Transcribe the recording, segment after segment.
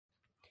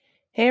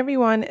Hey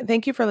everyone,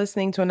 thank you for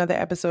listening to another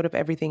episode of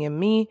Everything in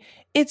Me.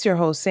 It's your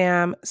host,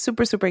 Sam.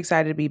 Super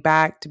excited to be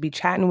back, to be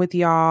chatting with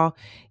y'all,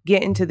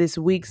 get into this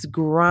week's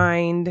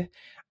grind.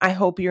 I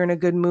hope you're in a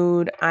good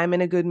mood. I'm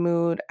in a good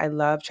mood. I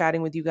love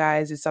chatting with you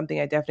guys. It's something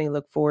I definitely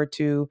look forward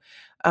to.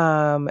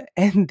 And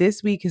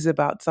this week is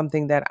about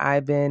something that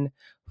I've been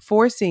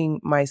forcing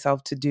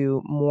myself to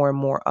do more and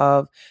more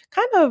of.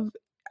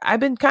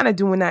 I've been kind of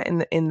doing that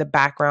in the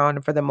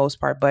background for the most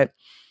part, but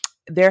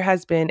there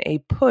has been a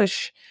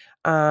push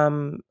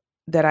um,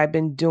 that I've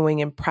been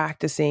doing and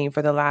practicing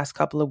for the last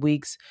couple of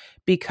weeks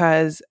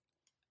because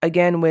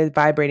again, with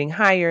vibrating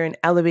higher and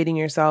elevating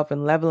yourself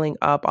and leveling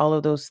up, all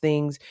of those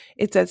things,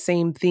 it's that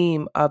same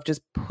theme of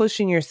just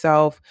pushing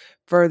yourself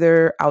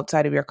further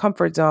outside of your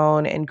comfort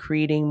zone and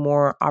creating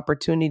more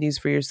opportunities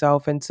for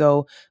yourself. And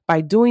so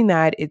by doing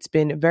that, it's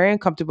been very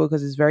uncomfortable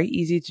because it's very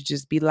easy to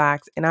just be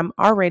lax. And I'm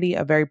already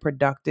a very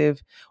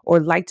productive or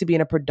like to be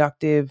in a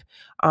productive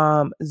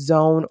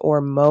zone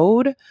or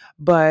mode.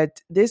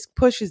 But this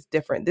push is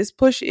different. This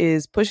push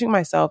is pushing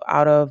myself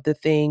out of the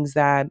things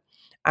that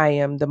I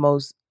am the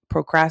most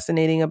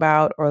procrastinating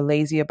about or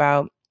lazy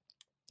about.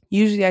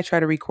 Usually I try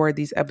to record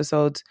these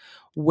episodes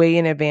way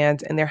in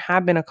advance, and there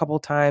have been a couple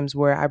times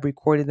where I've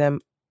recorded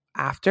them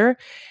after,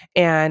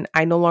 and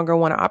I no longer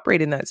want to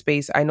operate in that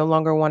space. I no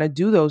longer want to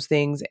do those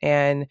things,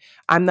 and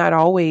I'm not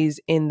always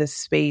in the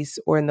space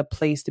or in the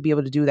place to be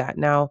able to do that.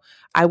 Now,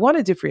 I want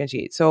to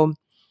differentiate. So,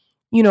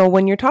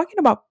 when you're talking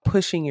about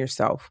pushing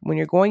yourself, when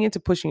you're going into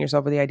pushing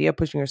yourself or the idea of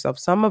pushing yourself,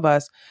 some of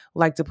us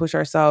like to push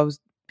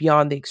ourselves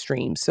beyond the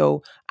extreme.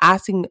 So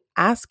asking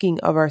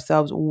of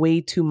ourselves way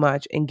too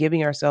much and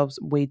giving ourselves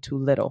way too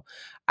little.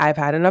 I've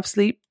had enough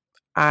sleep.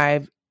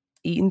 I've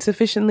eaten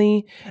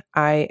sufficiently.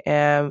 I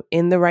am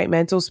in the right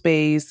mental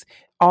space.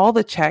 All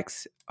the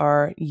checks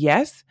are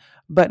yes,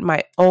 but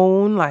my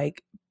own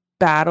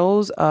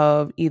battles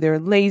of either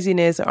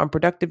laziness,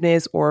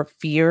 unproductiveness, or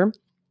fear,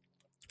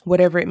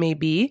 whatever it may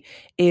be,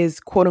 is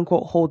quote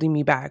unquote holding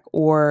me back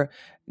or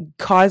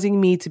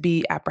causing me to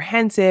be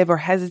apprehensive or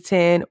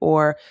hesitant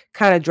or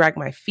kind of drag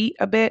my feet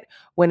a bit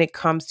when it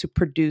comes to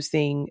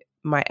producing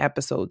my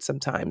episodes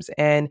sometimes.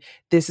 And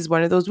this is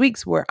one of those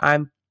weeks where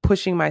I'm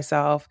pushing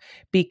myself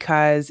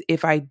because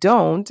if I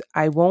don't,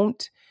 I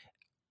won't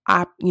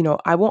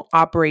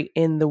operate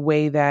in the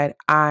way that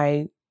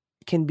I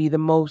can be the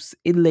most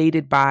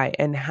elated by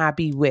and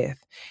happy with.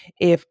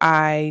 If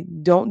I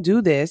don't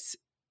do this,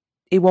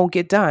 it won't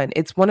get done.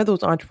 It's one of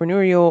those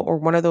entrepreneurial or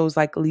one of those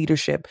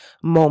leadership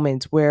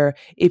moments where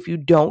if you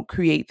don't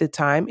create the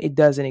time, it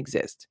doesn't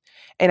exist.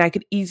 And I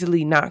could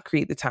easily not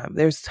create the time.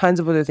 There's tons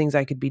of other things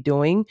I could be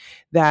doing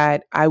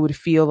that I would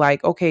feel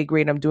like, okay,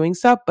 great, I'm doing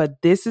stuff.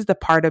 But this is the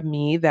part of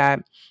me that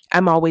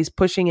I'm always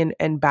pushing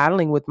and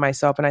battling with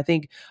myself. And I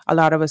think a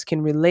lot of us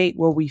can relate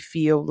where we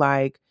feel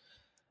like,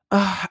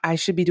 oh, I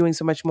should be doing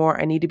so much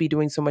more. I need to be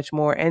doing so much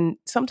more. And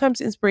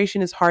sometimes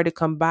inspiration is hard to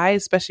come by,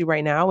 especially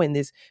right now in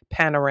this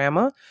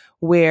panorama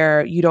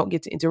where you don't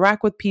get to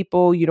interact with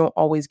people. You don't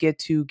always get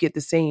to get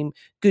the same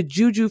good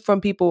juju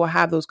from people or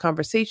have those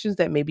conversations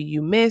that maybe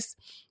you miss.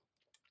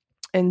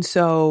 And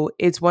so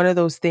it's one of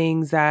those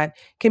things that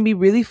can be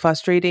really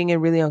frustrating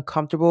and really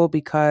uncomfortable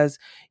because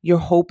your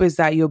hope is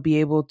that you'll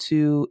be able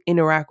to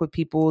interact with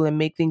people and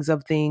make things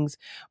of things,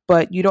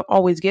 but you don't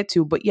always get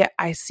to. But yet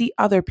I see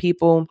other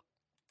people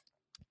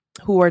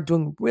who are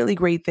doing really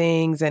great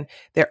things and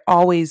they're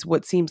always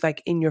what seems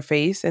like in your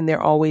face and they're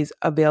always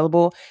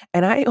available.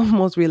 And I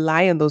almost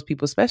rely on those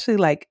people, especially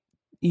like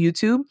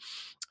YouTube.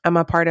 I'm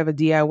a part of a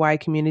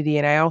DIY community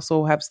and I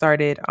also have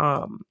started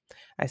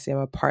I say I'm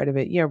a part of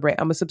it. Yeah, right.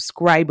 I'm a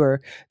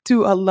subscriber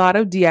to a lot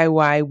of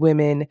DIY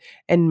women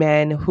and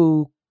men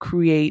who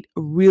create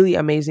really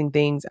amazing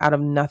things out of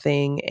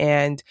nothing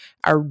and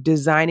are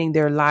designing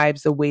their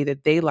lives the way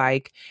that they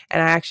like.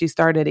 And I actually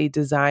started a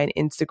design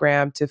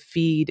Instagram to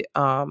feed,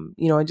 and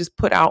just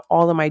put out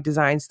all of my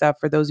design stuff.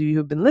 For those of you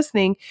who've been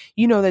listening,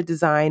 you know that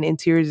design,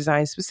 interior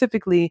design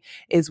specifically,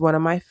 is one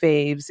of my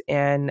faves.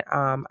 And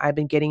I've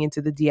been getting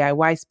into the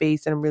DIY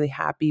space and I'm really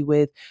happy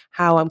with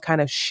how I'm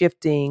kind of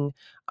shifting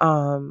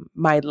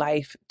my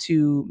life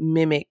to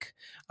mimic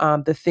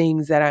the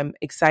things that I'm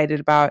excited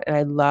about and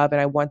I love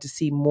and I want to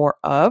see more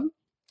of.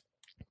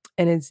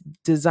 And it's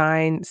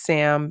Design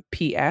Sam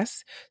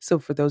PS. So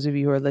for those of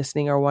you who are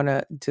listening or want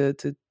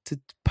to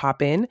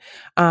pop in,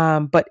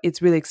 but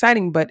it's really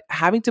exciting. But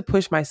having to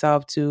push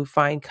myself to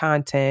find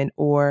content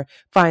or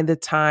find the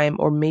time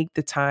or make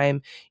the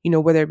time,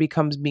 whether it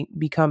becomes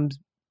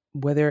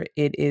whether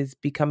it is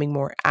becoming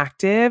more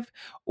active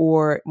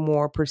or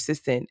more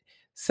persistent.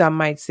 Some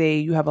might say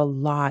you have a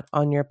lot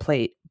on your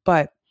plate,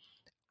 but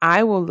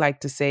I will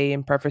like to say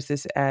and preface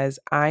this as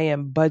I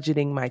am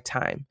budgeting my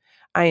time.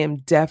 I am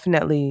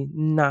definitely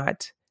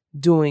not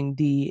doing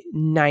the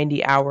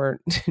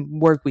 90-hour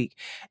work week.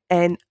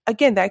 And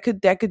again, that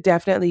could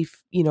definitely,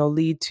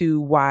 lead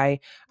to why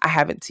I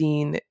haven't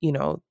seen,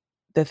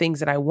 the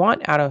things that I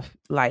want out of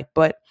life.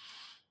 But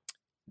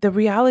the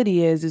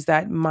reality is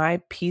that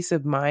my peace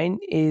of mind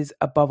is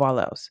above all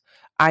else.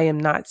 I am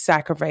not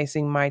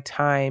sacrificing my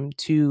time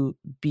to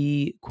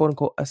be quote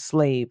unquote a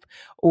slave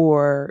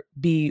or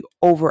be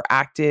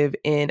overactive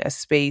in a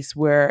space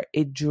where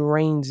it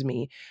drains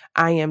me.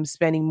 I am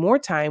spending more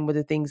time with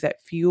the things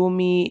that fuel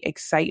me,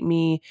 excite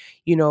me,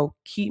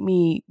 keep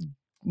me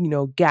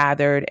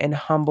gathered and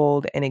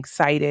humbled and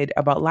excited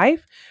about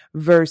life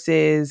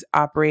versus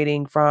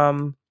operating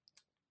from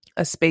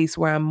a space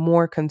where I'm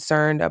more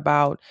concerned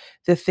about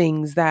the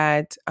things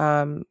that,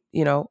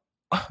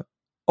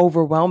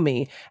 overwhelm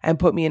me and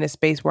put me in a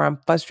space where I'm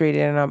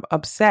frustrated and I'm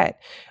upset,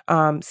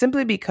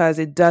 simply because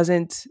it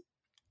doesn't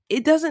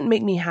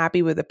make me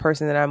happy with the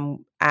person that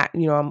I'm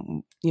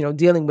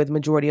dealing with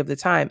majority of the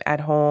time at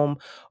home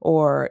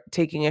or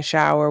taking a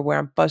shower where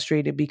I'm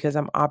frustrated because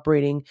I'm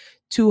operating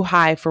too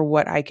high for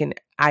what I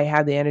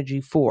have the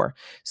energy for.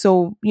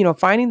 So,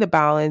 finding the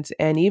balance,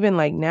 and even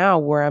like now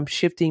where I'm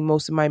shifting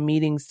most of my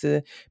meetings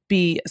to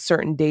be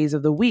certain days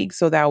of the week.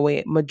 So that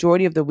way,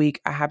 majority of the week,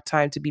 I have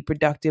time to be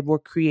productive or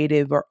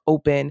creative or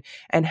open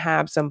and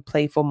have some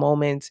playful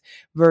moments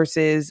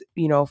versus,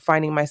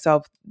 finding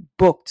myself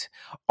booked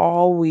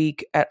all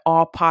week at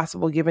all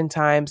possible given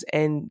times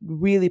and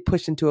really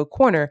pushed into a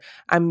corner.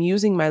 I'm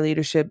using my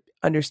leadership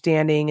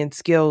understanding and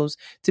skills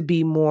to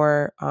be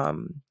more,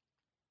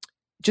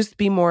 just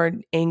be more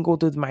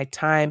angled with my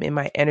time and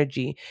my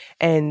energy.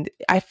 And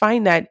I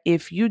find that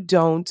if you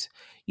don't,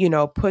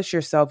 push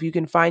yourself, you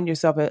can find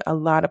yourself in a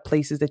lot of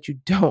places that you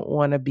don't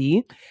want to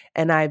be.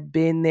 And I've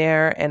been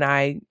there, and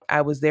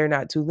I was there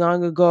not too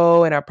long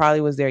ago, and I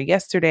probably was there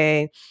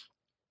yesterday.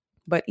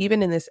 But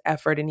even in this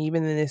effort and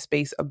even in this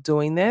space of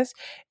doing this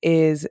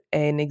is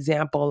an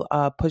example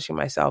of pushing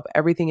myself.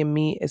 Everything in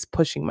me is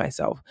pushing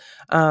myself.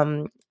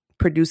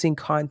 Producing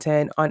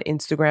content on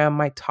Instagram,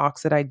 my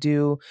talks that I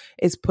do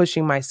is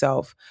pushing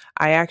myself.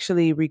 I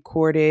actually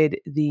recorded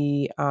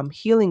the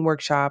healing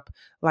workshop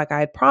like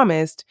I had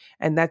promised,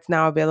 and that's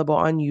now available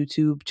on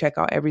YouTube. Check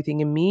out Everything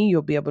in Me.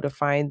 You'll be able to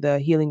find the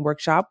healing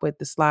workshop with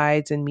the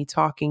slides and me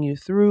talking you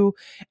through.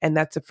 And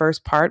that's the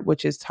first part,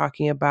 which is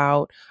talking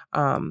about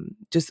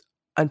just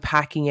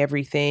unpacking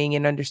everything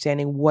and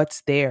understanding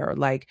what's there,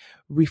 like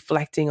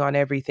reflecting on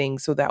everything.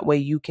 So that way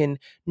you can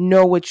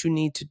know what you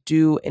need to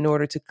do in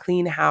order to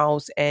clean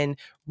house and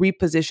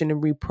reposition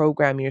and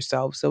reprogram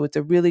yourself. So it's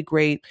a really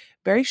great,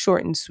 very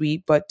short and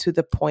sweet, but to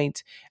the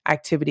point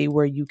activity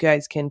where you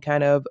guys can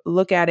kind of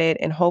look at it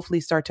and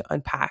hopefully start to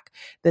unpack.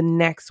 The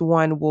next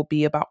one will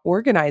be about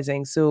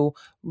organizing. So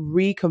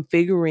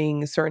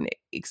reconfiguring certain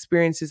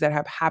experiences that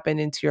have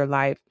happened into your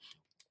life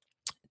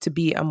to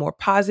be a more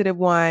positive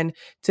one,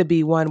 to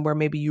be one where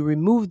maybe you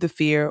remove the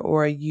fear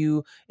or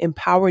you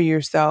empower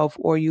yourself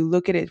or you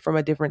look at it from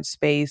a different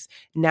space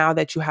now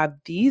that you have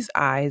these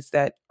eyes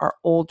that are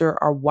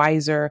older, are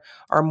wiser,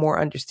 are more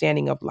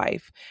understanding of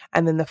life.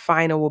 And then the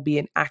final will be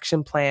an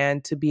action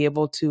plan to be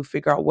able to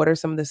figure out what are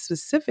some of the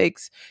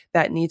specifics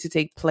that need to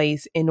take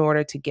place in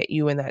order to get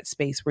you in that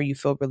space where you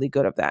feel really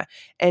good of that.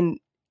 And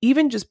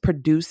even just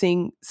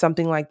producing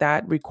something like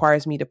that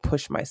requires me to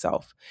push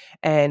myself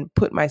and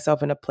put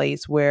myself in a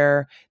place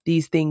where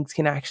these things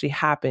can actually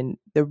happen.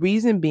 The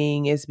reason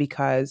being is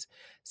because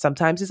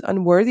sometimes it's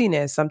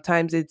unworthiness.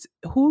 Sometimes it's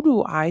who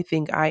do I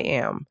think I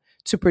am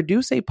to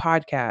produce a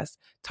podcast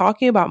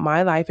talking about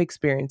my life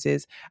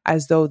experiences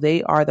as though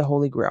they are the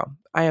Holy Grail.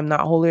 I am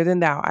not holier than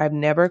thou. I've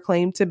never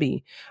claimed to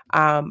be.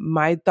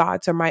 My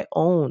thoughts are my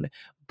own.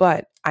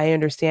 But I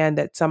understand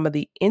that some of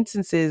the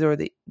instances or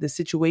the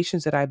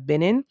situations that I've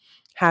been in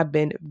have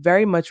been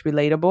very much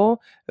relatable,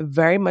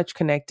 very much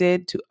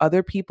connected to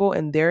other people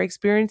and their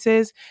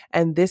experiences.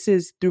 And this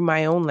is through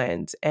my own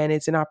lens. And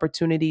it's an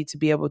opportunity to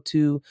be able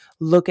to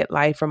look at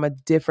life from a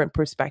different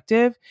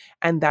perspective.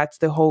 And that's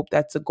the hope,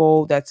 that's the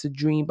goal, that's the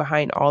dream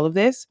behind all of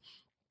this.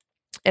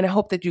 And I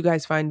hope that you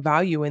guys find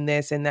value in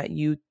this and that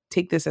you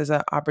take this as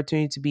an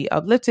opportunity to be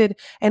uplifted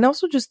and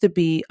also just to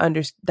be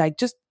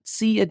just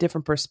see a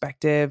different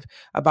perspective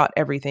about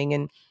everything.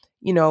 And,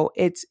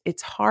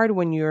 it's hard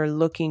when you're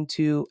looking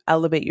to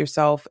elevate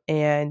yourself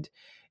and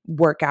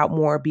work out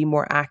more, be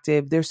more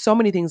active. There's so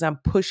many things I'm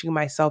pushing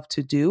myself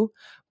to do,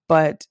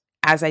 but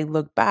as I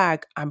look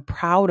back, I'm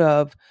proud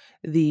of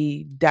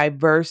the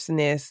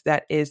diverseness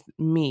that is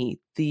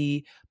me,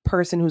 the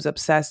person who's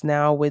obsessed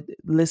now with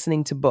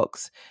listening to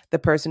books, the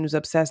person who's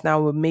obsessed now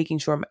with making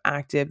sure I'm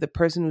active, the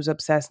person who's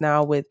obsessed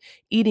now with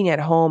eating at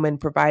home and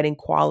providing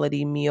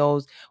quality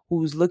meals,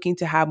 who's looking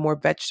to have more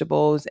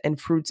vegetables and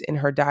fruits in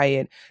her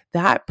diet.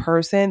 That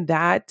person,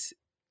 that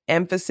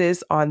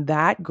emphasis on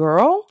that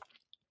girl,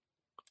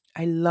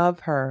 I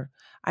love her.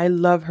 I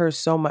love her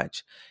so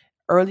much.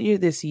 Earlier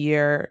this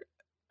year,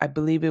 I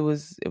believe it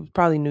was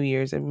probably New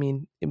Year's. I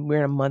mean,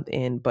 we're a month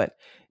in, but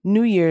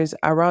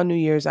around New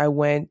Year's, I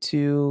went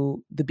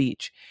to the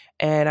beach,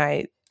 and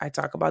I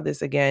talk about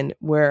this again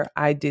where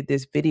I did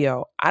this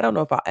video. I don't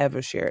know if I'll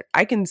ever share it.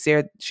 I can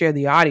share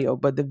the audio,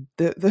 but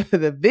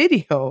the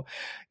video,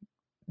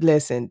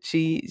 listen,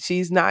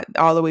 she's not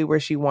all the way where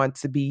she wants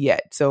to be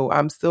yet. So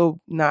I'm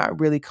still not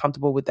really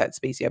comfortable with that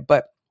space yet,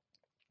 but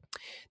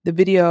The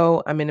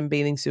video, I'm in a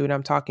bathing suit,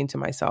 I'm talking to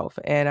myself,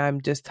 and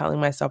I'm just telling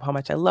myself how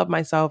much I love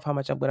myself, how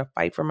much I'm going to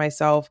fight for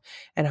myself,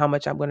 and how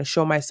much I'm going to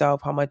show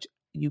myself how much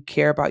you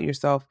care about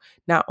yourself,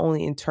 not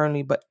only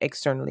internally, but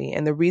externally.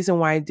 And the reason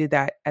why I did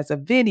that as a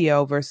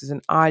video versus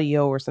an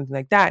audio or something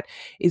like that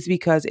is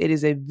because it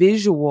is a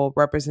visual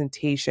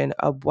representation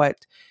of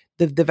what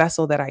the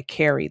vessel that I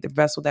carry, the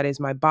vessel that is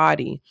my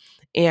body,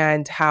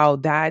 and how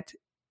that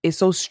is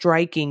so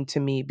striking to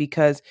me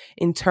because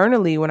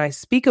internally, when I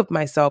speak of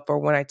myself or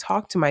when I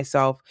talk to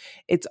myself,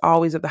 it's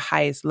always at the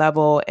highest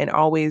level and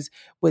always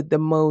with the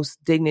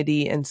most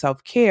dignity and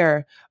self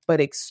care.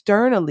 But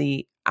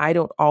externally, I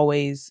don't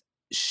always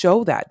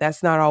show that.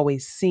 That's not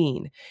always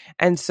seen.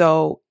 And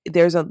so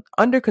there's an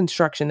under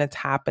construction that's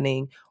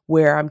happening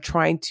where I'm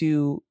trying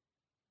to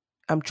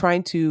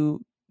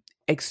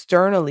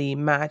externally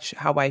match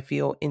how I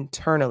feel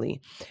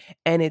internally.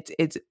 And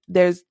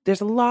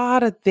there's a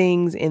lot of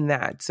things in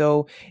that.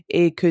 So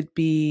it could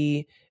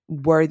be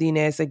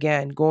worthiness,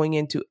 again, going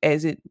into,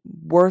 is it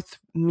worth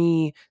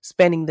me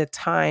spending the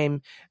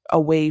time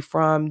away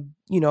from,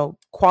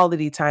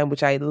 quality time,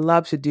 which I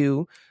love to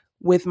do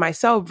with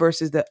myself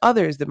versus the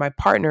others, that my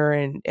partner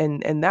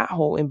and that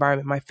whole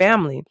environment, my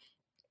family,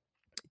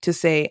 to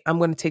say, I'm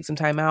going to take some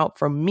time out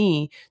from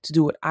me to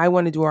do what I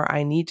want to do or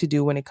I need to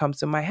do when it comes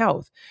to my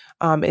health.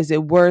 Is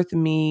it worth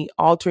me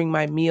altering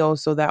my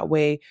meals so that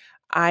way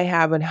I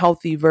have a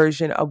healthy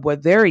version of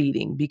what they're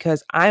eating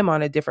because I'm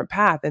on a different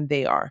path than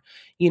they are?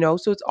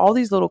 So it's all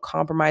these little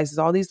compromises,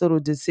 all these little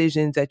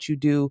decisions that you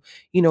do.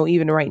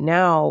 Even right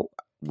now,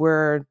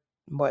 we're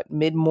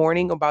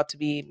mid-morning, about to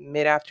be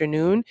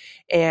mid-afternoon,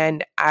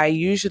 and I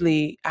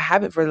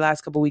haven't for the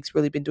last couple of weeks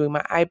really been doing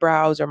my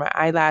eyebrows or my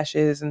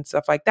eyelashes and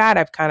stuff like that.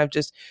 I've kind of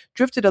just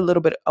drifted a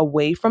little bit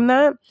away from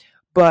that.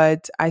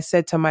 But I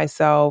said to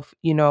myself,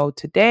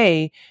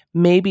 today,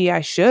 maybe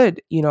I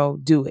should,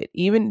 do it.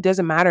 Even it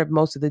doesn't matter if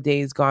most of the day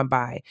has gone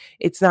by.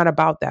 It's not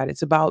about that.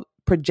 It's about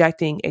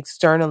projecting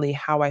externally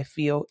how I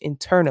feel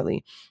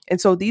internally. And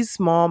so these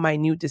small,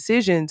 minute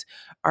decisions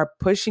are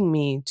pushing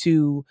me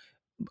to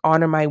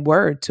honor my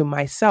word to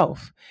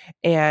myself.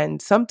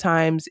 And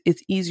sometimes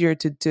it's easier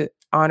to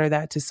honor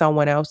that to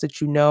someone else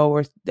that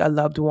or a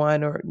loved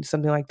one or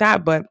something like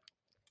that. But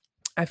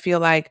I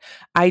feel like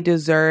I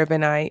deserve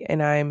and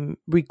I'm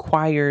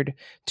required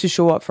to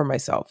show up for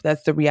myself.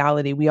 That's the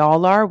reality. We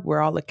all are.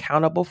 We're all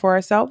accountable for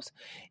ourselves.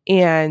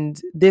 And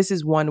this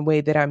is one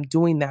way that I'm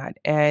doing that.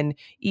 And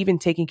even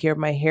taking care of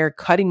my hair,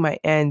 cutting my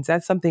ends,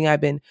 that's something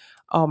I've been,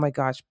 oh my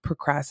gosh,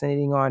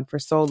 procrastinating on for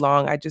so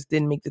long. I just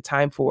didn't make the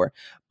time for.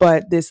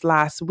 But this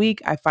last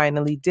week, I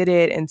finally did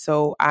it. And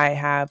so I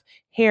have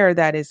hair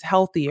that is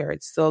healthier.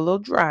 It's still a little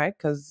dry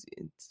because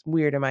it's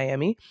weird in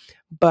Miami,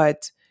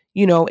 but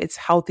it's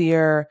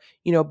healthier,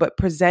 but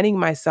presenting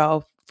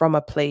myself from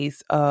a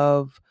place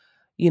of,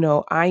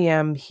 I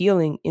am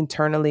healing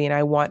internally and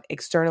I want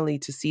externally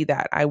to see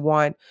that. I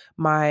want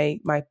my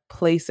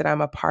place that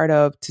I'm a part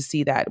of to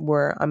see that,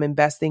 where I'm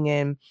investing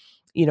in,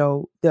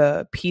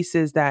 the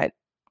pieces that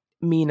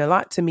mean a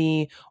lot to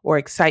me or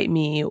excite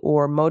me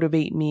or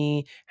motivate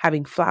me,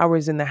 having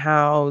flowers in the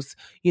house,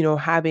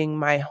 having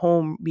my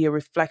home be a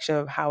reflection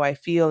of how I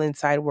feel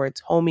inside, where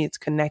it's homey, it's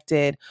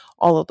connected,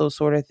 all of those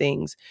sort of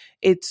things.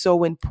 It's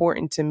so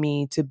important to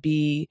me to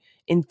be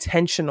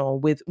intentional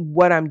with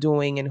what I'm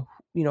doing and,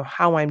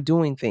 how I'm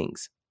doing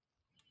things.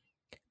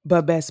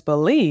 But best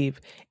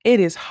believe it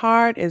is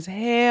hard as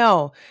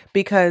hell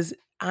because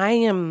I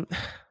am,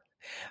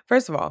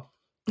 first of all,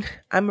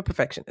 I'm a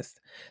perfectionist.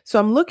 So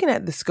I'm looking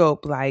at the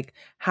scope like,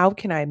 how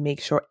can I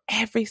make sure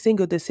every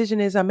single decision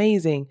is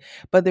amazing?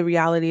 But the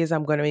reality is,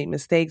 I'm going to make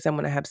mistakes. I'm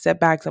going to have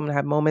setbacks. I'm going to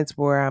have moments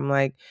where I'm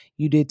like,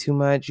 you did too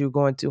much. You're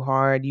going too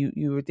hard. You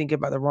were thinking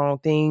about the wrong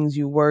things.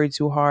 You worried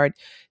too hard.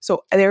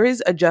 So there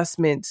is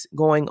adjustments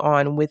going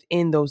on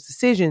within those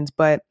decisions,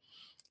 but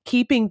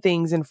keeping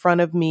things in front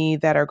of me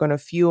that are going to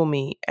fuel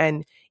me.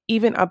 And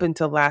even up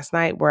until last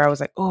night where I was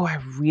like, oh, I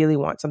really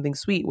want something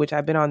sweet, which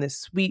I've been on this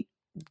sweet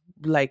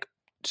like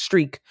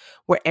streak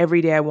where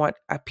every day I want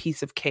a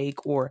piece of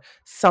cake or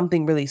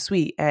something really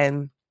sweet.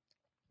 And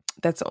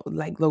that's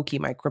like low key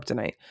my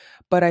kryptonite.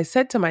 But I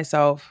said to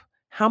myself,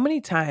 how many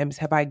times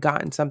have I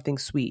gotten something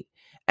sweet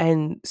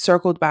and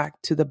circled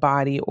back to the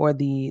body or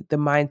the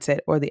mindset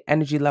or the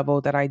energy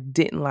level that I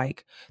didn't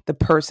like, the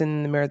person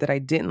in the mirror that I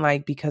didn't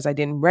like because I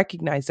didn't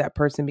recognize that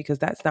person because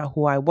that's not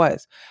who I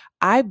was.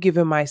 I've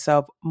given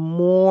myself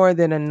more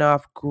than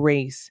enough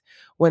grace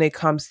when it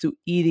comes to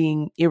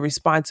eating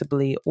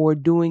irresponsibly or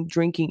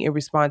drinking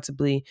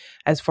irresponsibly,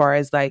 as far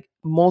as like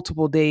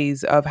multiple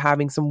days of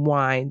having some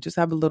wine, just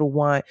have a little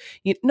wine.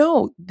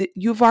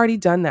 You've already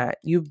done that.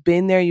 You've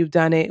been there, you've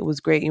done it. It was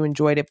great. You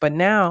enjoyed it. But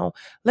now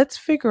let's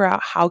figure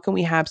out how can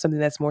we have something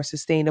that's more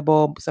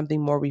sustainable,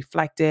 something more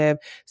reflective,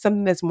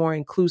 something that's more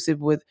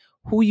inclusive with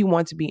who you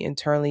want to be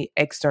internally,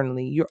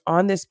 externally. You're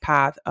on this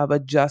path of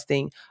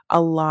adjusting a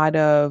lot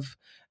of,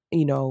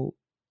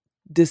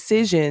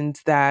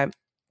 decisions that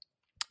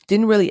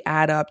didn't really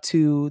add up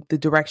to the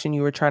direction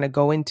you were trying to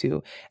go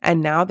into.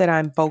 And now that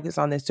I'm focused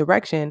on this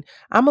direction,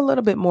 I'm a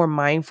little bit more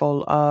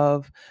mindful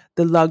of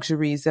the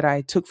luxuries that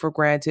I took for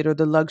granted or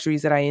the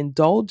luxuries that I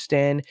indulged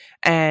in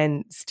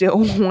and still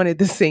wanted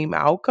the same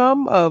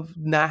outcome of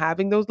not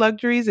having those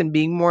luxuries and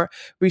being more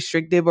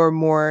restrictive or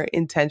more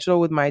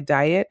intentional with my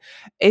diet.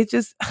 It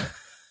just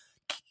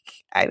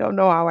I don't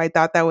know how I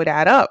thought that would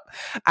add up.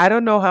 I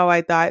don't know how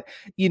I thought,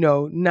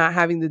 not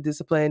having the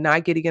discipline,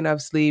 not getting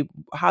enough sleep,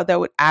 how that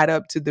would add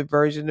up to the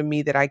version of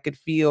me that I could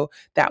feel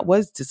that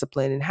was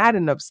disciplined and had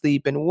enough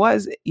sleep and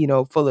was,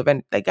 full of,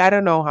 and like, I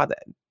don't know how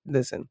that,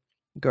 listen,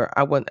 girl,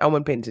 I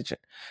wasn't paying attention.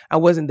 I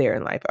wasn't there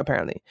in life,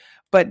 apparently.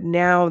 But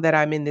now that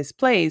I'm in this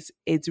place,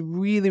 it's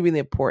really, really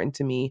important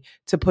to me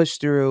to push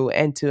through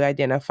and to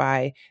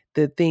identify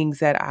the things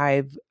that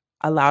I've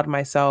allowed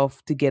myself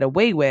to get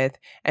away with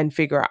and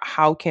figure out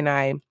how can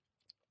I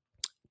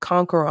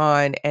conquer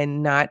on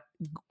and not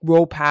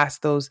roll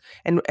past those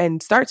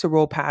and start to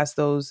roll past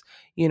those,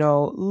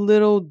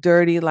 little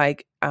dirty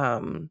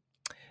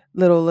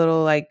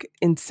little like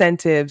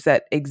incentives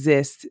that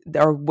exist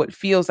or what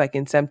feels like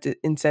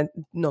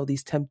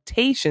these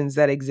temptations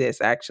that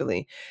exist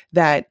actually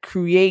that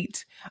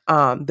create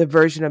the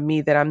version of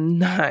me that I'm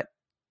not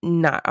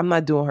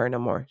doing her no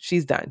more.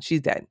 She's done.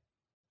 She's dead.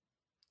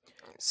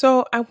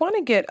 So I want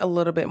to get a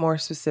little bit more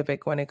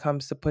specific when it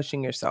comes to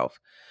pushing yourself.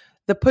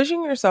 The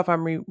pushing yourself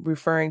I'm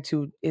referring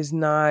to is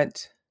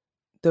not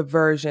the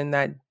version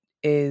that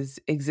is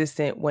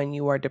existent when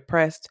you are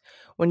depressed,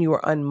 when you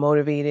are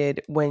unmotivated,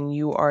 when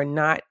you are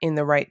not in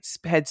the right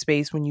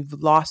headspace, when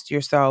you've lost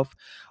yourself,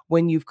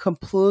 when you've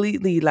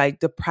completely like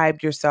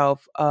deprived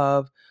yourself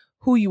of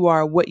who you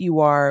are,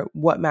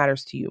 what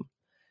matters to you.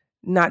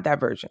 Not that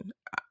version.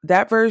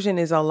 That version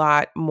is a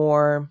lot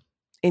more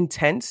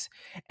intense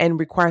and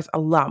requires a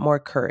lot more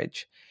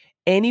courage.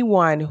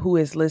 Anyone who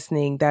is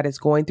listening that is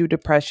going through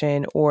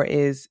depression or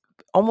is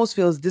almost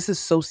feels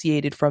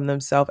disassociated from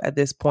themselves at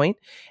this point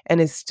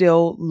and is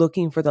still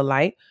looking for the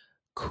light,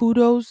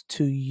 kudos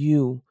to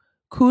you.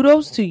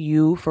 Kudos to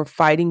you for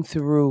fighting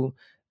through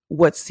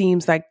what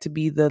seems like to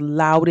be the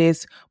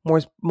loudest,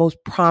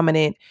 most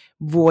prominent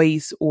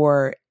voice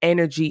or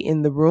energy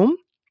in the room.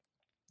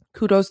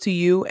 Kudos to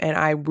you, and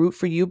I root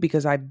for you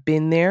because I've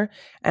been there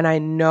and I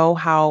know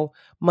how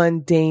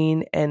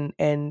mundane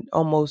and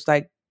almost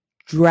like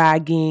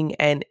dragging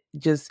and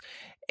just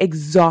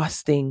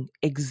exhausting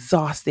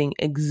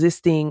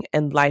existing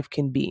and life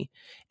can be.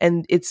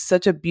 And it's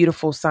such a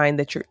beautiful sign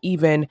that you're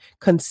even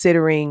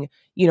considering,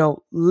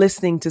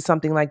 listening to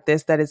something like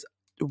this that is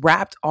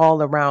wrapped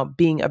all around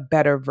being a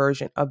better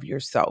version of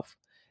yourself.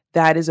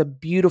 That is a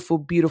beautiful,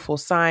 beautiful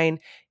sign.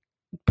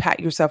 Pat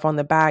yourself on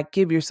the back,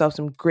 give yourself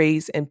some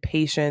grace and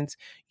patience.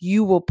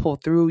 You will pull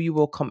through, you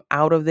will come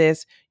out of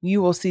this,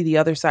 you will see the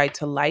other side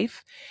to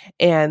life,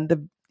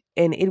 and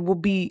it will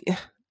be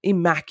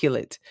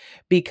immaculate,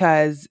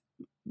 because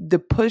the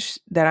push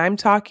that I'm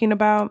talking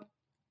about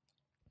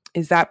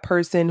is that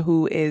person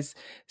who is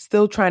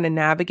still trying to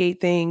navigate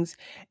things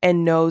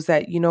and knows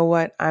that, you know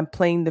what, I'm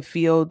playing the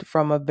field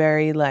from a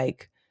very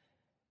like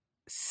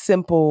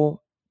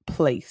simple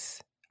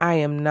place. I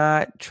am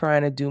not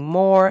trying to do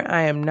more.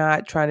 I am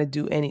not trying to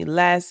do any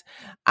less.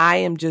 I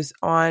am just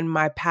on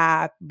my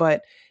path,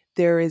 but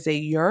there is a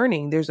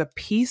yearning. There's a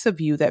piece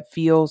of you that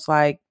feels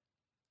like,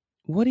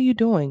 what are you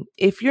doing?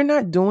 If you're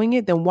not doing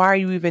it, then why are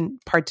you even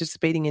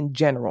participating in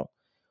general?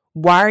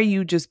 Why are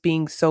you just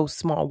being so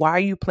small? Why are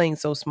you playing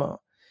so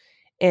small?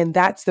 And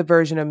that's the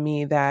version of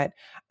me that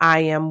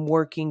I am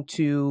working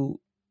to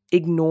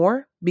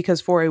ignore,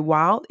 because for a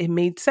while it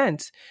made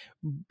sense.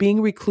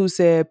 Being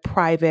reclusive,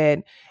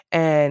 private,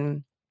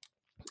 and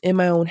in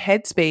my own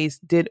headspace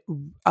did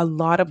a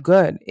lot of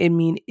good. I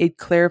mean, it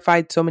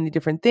clarified so many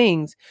different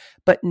things.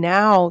 But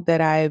now that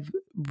I've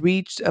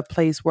reached a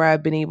place where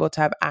I've been able to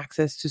have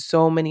access to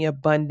so many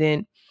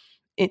abundant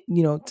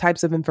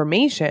types of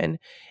information,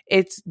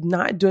 it's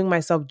not doing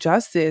myself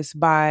justice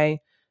by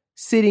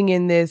sitting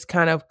in this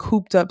kind of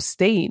cooped up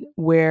state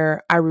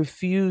where I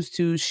refuse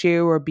to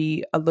share or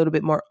be a little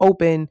bit more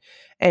open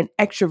and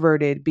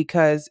extroverted,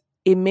 because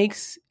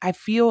I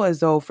feel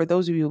as though, for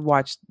those of you who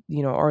watched,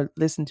 or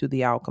listened to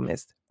The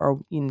Alchemist, or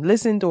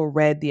listened or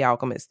read The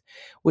Alchemist,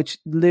 which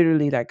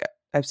literally, like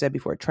I've said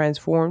before,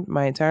 transformed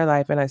my entire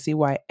life. And I see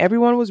why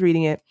everyone was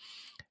reading it,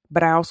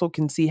 but I also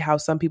can see how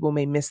some people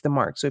may miss the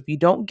mark. So if you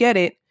don't get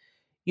it,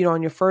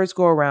 on your first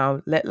go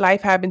around, let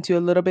life happen to you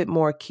a little bit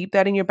more. Keep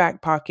that in your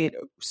back pocket,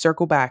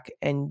 circle back,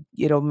 and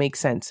it'll make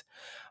sense.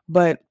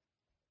 But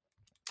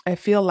I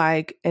feel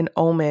like an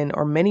omen,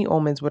 or many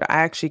omens, what I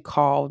actually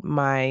call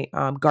my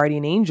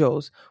guardian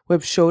angels, who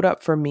have showed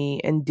up for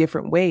me in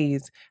different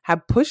ways,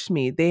 have pushed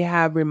me. They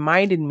have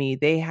reminded me.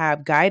 They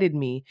have guided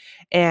me.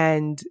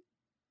 And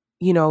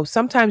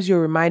sometimes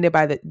you're reminded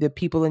by the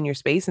people in your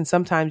space, and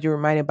sometimes you're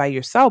reminded by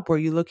yourself, where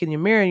you look in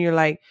your mirror and you're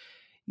like,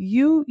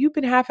 you've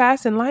been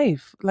half-assed in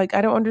life. Like,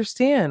 I don't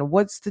understand.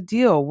 What's the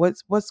deal?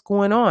 What's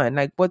going on?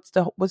 Like, what's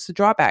the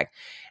drawback?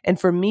 And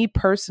for me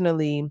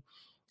personally,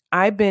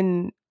 I've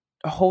been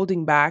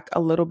holding back a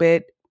little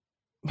bit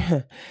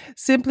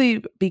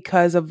simply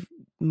because of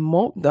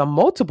the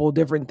multiple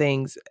different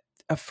things,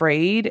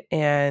 afraid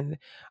and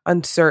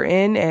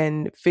uncertain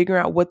and figuring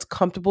out what's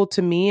comfortable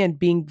to me and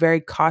being very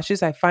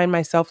cautious. I find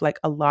myself like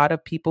a lot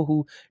of people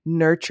who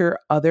nurture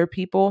other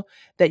people,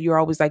 that you're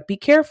always like, be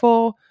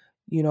careful,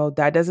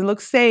 that doesn't look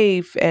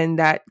safe and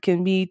that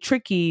can be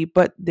tricky.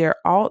 But there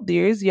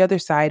is the other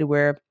side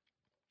where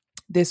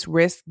this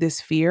risk, this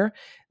fear,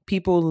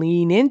 people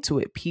lean into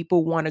it.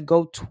 People want to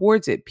go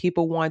towards it.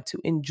 People want to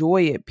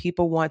enjoy it.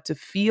 People want to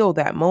feel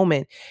that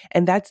moment.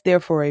 And that's there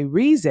for a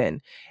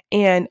reason.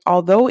 And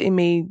although it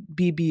may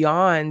be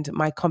beyond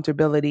my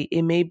comfortability,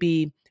 it may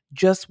be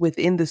just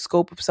within the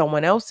scope of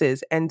someone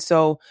else's. And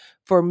so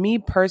for me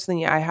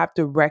personally, I have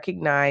to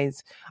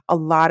recognize a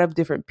lot of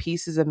different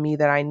pieces of me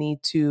that I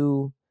need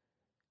to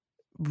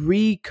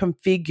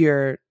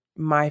reconfigure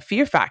my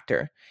fear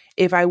factor.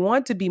 If I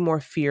want to be more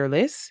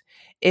fearless,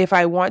 if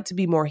I want to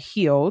be more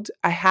healed,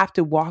 I have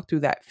to walk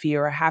through that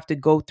fear. I have to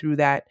go through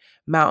that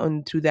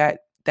mountain, through that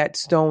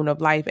stone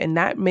of life. And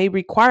that may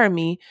require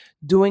me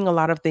doing a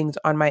lot of things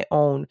on my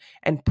own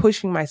and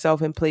pushing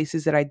myself in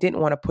places that I didn't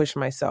want to push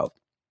myself.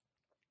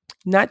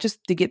 Not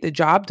just to get the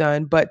job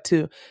done, but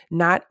to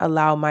not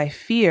allow my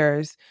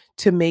fears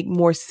to make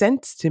more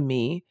sense to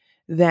me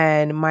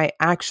than my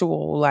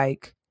actual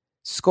like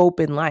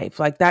scope in life.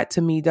 Like that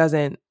to me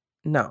doesn't,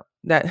 no,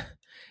 that,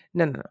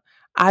 no.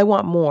 I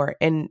want more,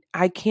 and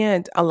I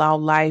can't allow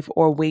life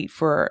or wait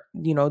for,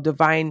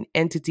 divine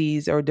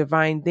entities or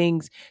divine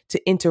things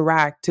to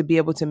interact to be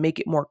able to make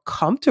it more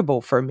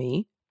comfortable for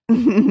me.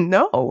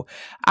 No,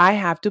 I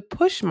have to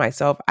push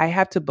myself. I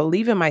have to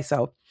believe in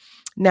myself.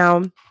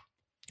 Now,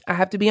 I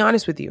have to be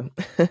honest with you.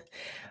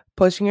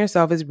 Pushing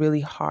yourself is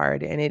really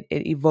hard, and it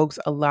evokes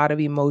a lot of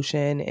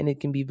emotion, and it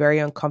can be very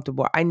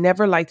uncomfortable. I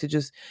never like to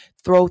just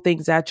throw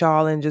things at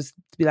y'all and just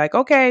be like,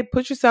 okay,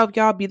 push yourself,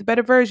 y'all, be the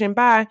better version.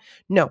 Bye.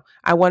 No,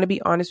 I want to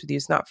be honest with you.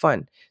 It's not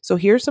fun. So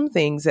here's some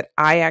things that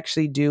I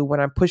actually do when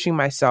I'm pushing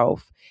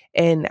myself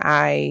and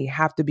I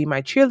have to be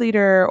my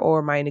cheerleader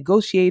or my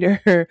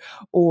negotiator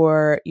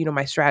or,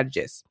 my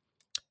strategist.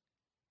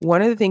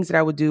 One of the things that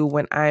I would do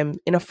when I'm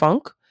in a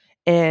funk,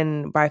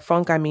 and by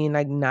funk, I mean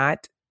like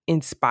not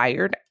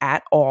inspired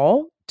at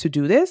all to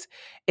do this,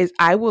 is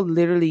I will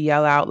literally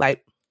yell out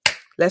like,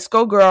 let's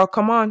go, girl.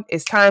 Come on.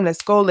 It's time.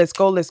 Let's go. Let's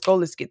go. Let's go.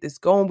 Let's get this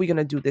going. We're going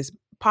to do this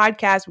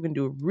podcast. We're going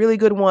to do a really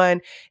good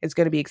one. It's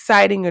going to be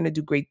exciting. We're going to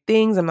do great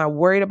things. I'm not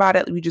worried about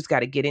it. We just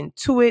got to get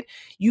into it.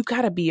 You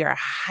got to be your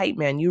hype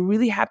man. You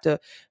really have to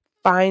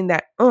find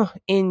that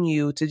in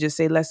you to just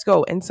say, let's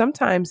go. And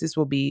sometimes this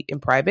will be in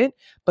private,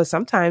 but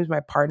sometimes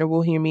my partner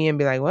will hear me and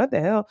be like, what the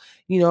hell,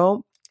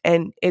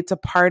 and it's a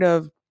part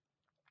of,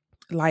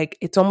 like,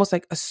 it's almost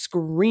like a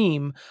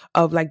scream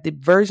of like the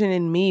version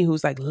in me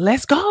who's like,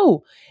 let's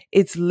go.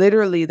 It's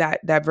literally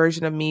that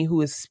version of me who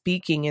is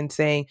speaking and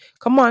saying,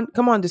 come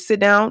on, just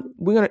sit down.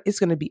 It's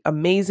going to be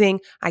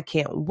amazing. I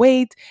can't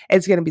wait.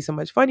 It's going to be so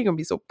much fun. You're going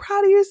to be so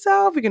proud of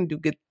yourself. You're going to do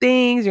good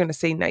things. You're going to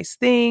say nice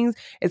things.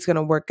 It's going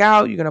to work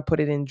out. You're going to put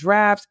it in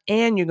drafts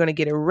and you're going to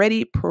get it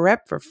ready,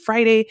 prep for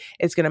Friday.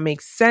 It's going to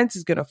make sense.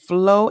 It's going to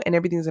flow and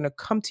everything's going to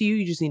come to you.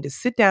 You just need to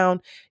sit down,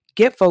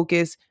 get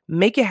focused,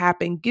 make it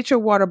happen, get your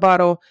water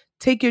bottle,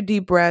 take your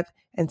deep breath,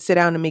 and sit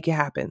down and make it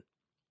happen.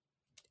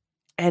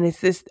 And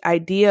it's this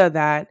idea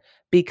that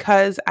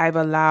because I've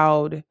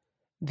allowed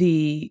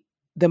the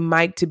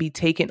mic to be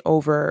taken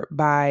over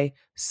by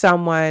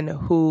someone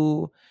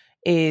who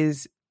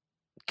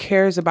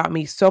cares about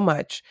me so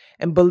much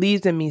and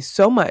believes in me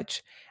so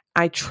much,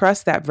 I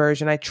trust that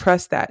version. I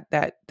trust that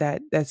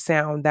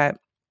sound, that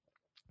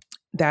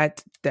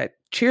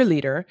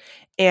cheerleader,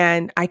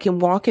 and I can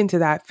walk into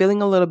that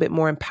feeling a little bit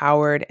more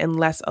empowered and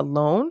less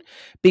alone,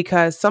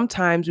 because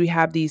sometimes we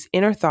have these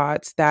inner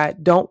thoughts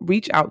that don't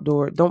reach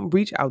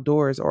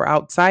outdoors or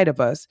outside of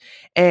us,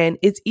 and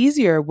it's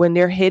easier when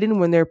they're hidden,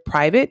 when they're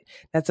private.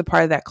 That's a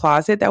part of that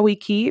closet that we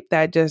keep,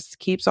 that just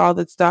keeps all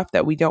the stuff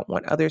that we don't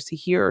want others to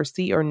hear or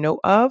see or know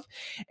of.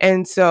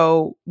 And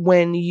so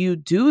when you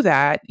do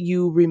that,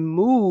 you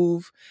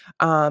remove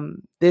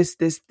this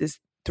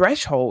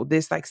threshold,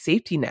 this like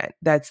safety net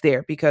that's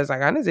there, because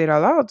like I didn't say it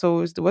out loud,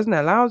 so it wasn't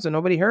that loud, so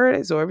nobody heard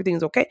it, so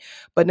everything's okay.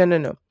 But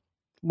no.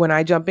 When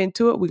I jump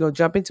into it, we're going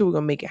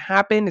to make it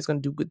happen. It's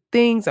going to do good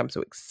things. I'm so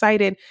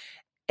excited.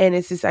 And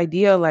it's this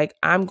idea like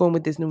I'm going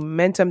with this new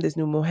momentum, this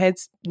new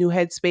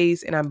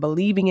headspace, and I'm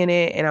believing in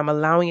it and I'm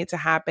allowing it to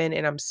happen.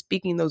 And I'm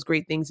speaking those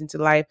great things into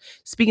life,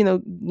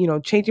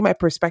 changing my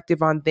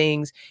perspective on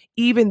things,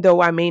 even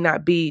though I may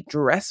not be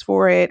dressed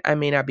for it. I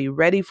may not be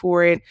ready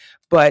for it,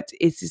 but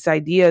it's this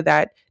idea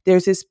that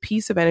there's this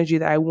piece of energy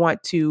that I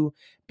want to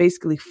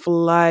basically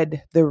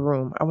flood the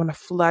room. I want to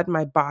flood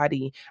my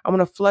body. I want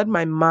to flood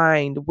my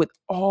mind with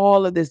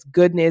all of this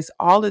goodness,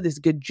 all of this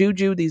good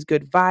juju, these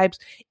good vibes,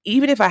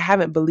 even if I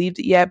haven't believed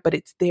it yet, but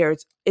it's there.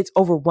 It's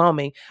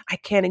overwhelming. I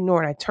can't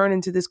ignore it. I turn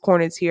into this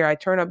corner, it's here. I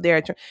turn up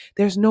there.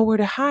 There's nowhere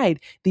to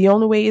hide. The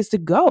only way is to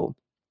go.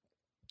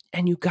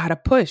 And you got to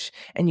push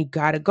and you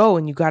got to go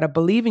and you got to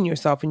believe in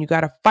yourself and you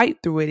got to fight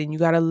through it and you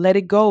got to let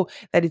it go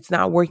that it's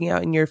not working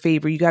out in your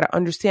favor. You got to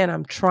understand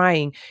I'm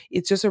trying.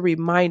 It's just a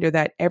reminder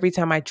that every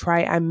time I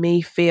try, I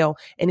may fail.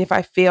 And if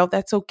I fail,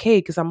 that's okay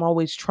because I'm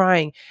always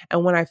trying.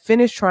 And when I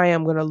finish trying,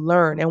 I'm going to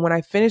learn. And when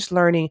I finish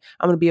learning,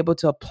 I'm going to be able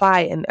to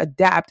apply and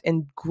adapt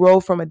and grow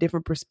from a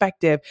different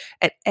perspective.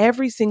 And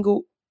every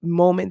single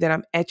moment that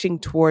I'm etching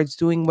towards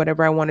doing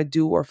whatever I want to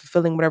do or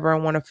fulfilling whatever I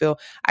want to feel,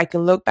 I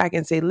can look back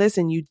and say,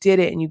 listen, you did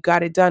it and you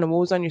got it done. And what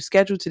was on your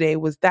schedule today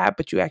was that,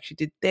 but you actually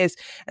did this.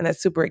 And that's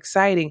super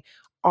exciting.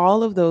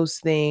 All of those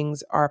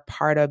things are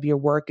part of your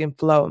work and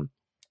flow.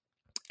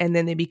 And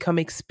then they become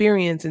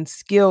experience and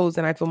skills.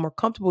 And I feel more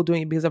comfortable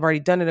doing it because I've already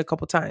done it a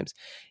couple times.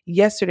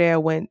 Yesterday I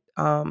went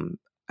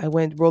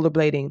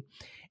rollerblading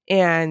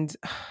and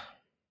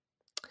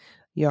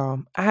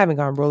y'all, I haven't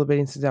gone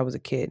rollerblading since I was a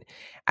kid.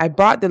 I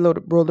bought the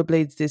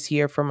rollerblades this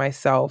year for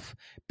myself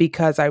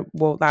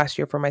last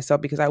year for myself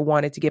because I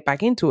wanted to get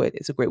back into it.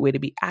 It's a great way to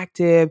be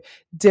active,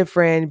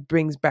 different,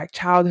 brings back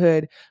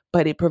childhood,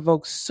 but it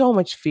provokes so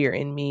much fear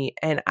in me.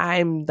 And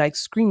I'm like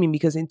screaming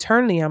because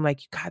internally I'm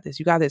like, you got this,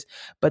 you got this.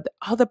 But the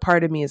other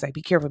part of me is like,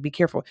 be careful, be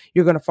careful.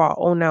 You're going to fall.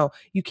 Oh no,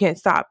 you can't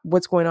stop.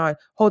 What's going on?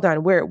 Hold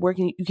on. Where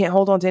can you can't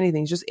hold on to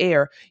anything. It's just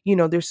air.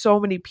 There's so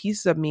many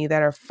pieces of me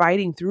that are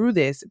fighting through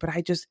this, but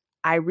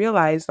I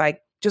realize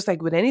just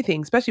like with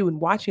anything, especially when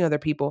watching other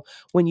people,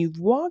 when you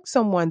walk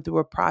someone through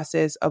a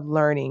process of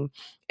learning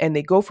and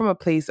they go from a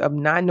place of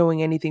not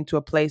knowing anything to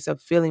a place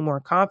of feeling more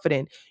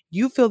confident,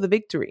 you feel the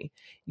victory,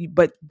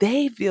 but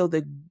they feel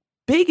the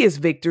biggest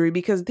victory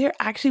because they're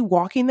actually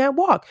walking that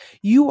walk.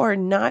 You are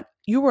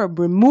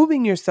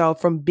removing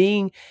yourself from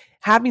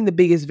having the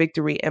biggest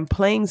victory and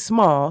playing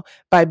small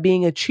by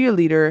being a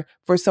cheerleader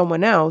for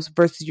someone else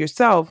versus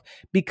yourself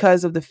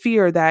because of the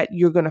fear that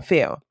you're going to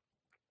fail.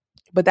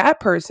 But that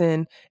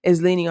person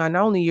is leaning on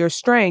not only your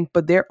strength,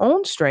 but their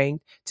own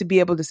strength to be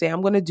able to say, I'm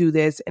going to do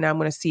this and I'm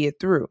going to see it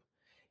through.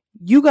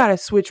 You got to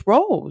switch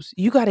roles.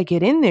 You got to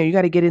get in there. You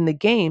got to get in the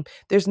game.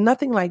 There's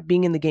nothing like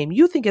being in the game.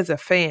 You think as a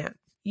fan,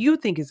 you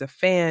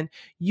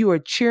are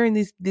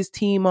cheering this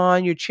team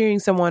on, you're cheering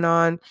someone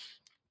on,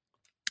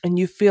 and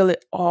you feel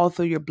it all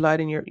through your blood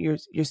and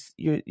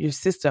your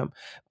system.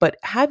 But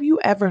have you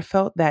ever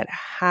felt that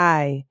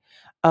high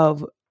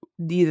of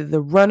either the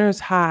runner's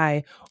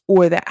high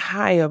or that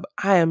high of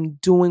I am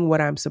doing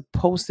what I'm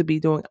supposed to be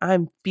doing?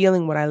 I'm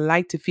feeling what I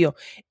like to feel.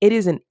 It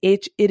is an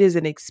itch. It is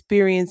an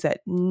experience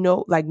that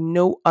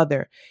no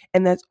other.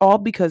 And that's all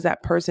because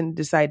that person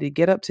decided to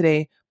get up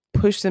today,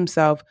 push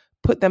themselves,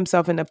 put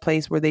themselves in a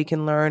place where they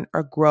can learn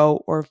or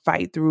grow or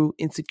fight through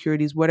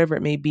insecurities, whatever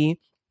it may be.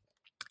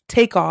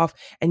 Take off,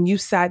 and you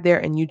sat there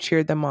and you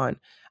cheered them on.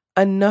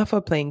 Enough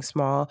of playing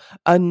small,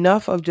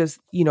 enough of just,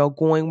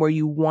 going where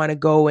you want to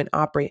go and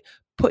operate.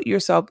 Put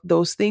yourself,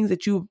 those things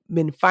that you've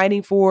been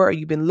fighting for or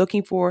you've been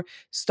looking for,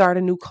 start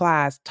a new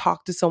class,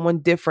 talk to someone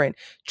different,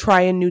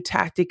 try a new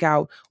tactic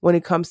out when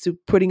it comes to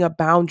putting up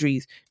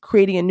boundaries,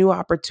 creating a new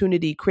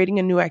opportunity, creating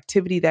a new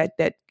activity that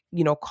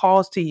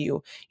calls to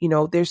you.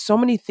 There's so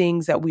many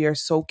things that we are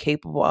so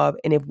capable of.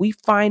 And if we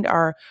find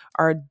our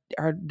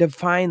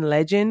divine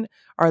legend,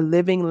 our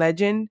living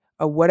legend,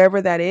 or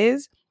whatever that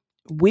is,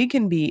 we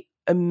can be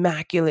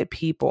immaculate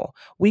people.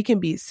 We can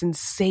be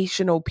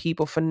sensational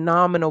people,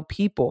 phenomenal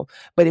people.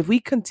 But if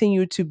we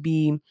continue to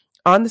be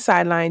on the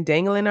sideline,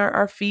 dangling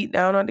our feet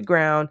down on the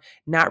ground,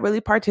 not really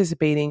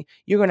participating,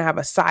 you're going to have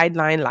a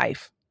sideline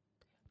life.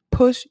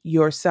 Push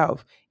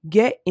yourself.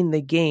 Get in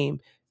the game.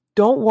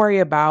 Don't worry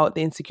about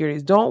the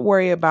insecurities. Don't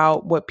worry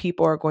about what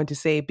people are going to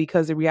say,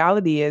 because the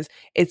reality is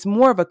it's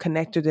more of a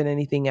connector than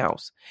anything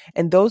else.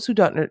 And those who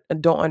don't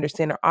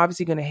understand are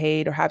obviously going to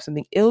hate or have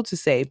something ill to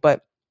say.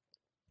 But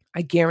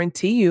I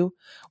guarantee you,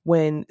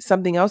 when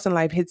something else in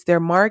life hits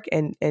their mark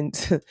and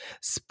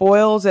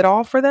spoils it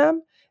all for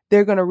them,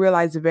 they're going to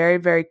realize very,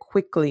 very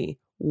quickly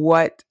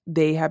what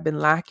they have been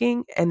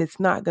lacking. And it's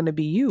not going to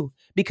be you,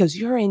 because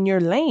you're in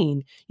your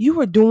lane. You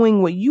are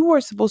doing what you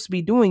are supposed to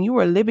be doing. You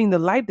are living the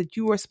life that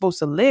you are supposed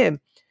to live.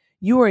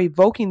 You are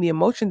evoking the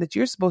emotion that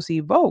you're supposed to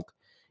evoke.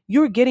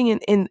 You're getting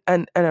in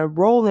a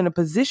role, in a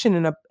position,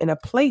 in a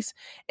place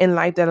in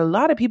life that a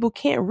lot of people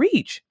can't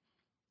reach.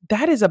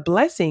 That is a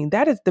blessing.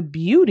 That is the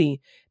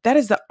beauty. That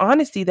is the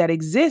honesty that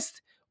exists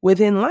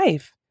within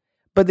life.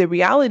 But the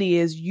reality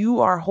is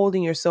you are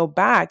holding yourself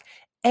back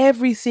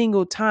every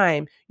single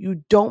time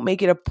you don't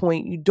make it a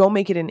point. You don't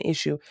make it an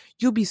issue.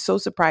 You'll be so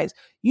surprised.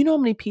 You know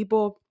how many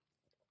people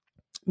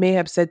may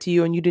have said to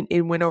you and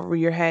it went over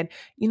your head,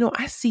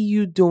 I see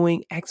you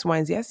doing X, Y,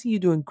 and Z. I see you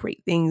doing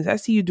great things. I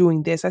see you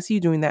doing this. I see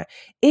you doing that.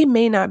 It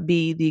may not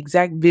be the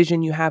exact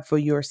vision you have for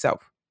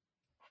yourself.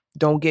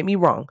 Don't get me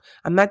wrong.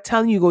 I'm not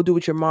telling you go do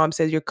what your mom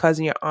says, your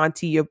cousin, your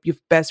auntie, your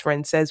best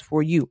friend says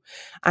for you.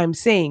 I'm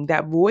saying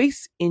that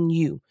voice in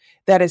you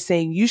that is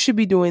saying you should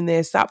be doing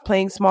this, stop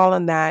playing small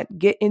on that,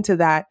 get into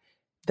that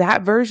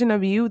version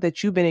of you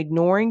that you've been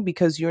ignoring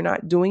because you're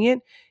not doing it.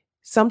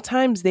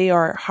 Sometimes they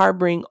are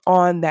harboring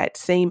on that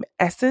same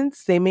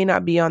essence. They may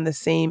not be on the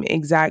same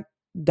exact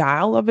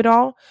dial of it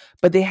all,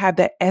 but they have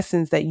that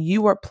essence that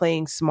you are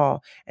playing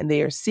small and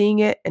they are seeing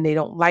it and they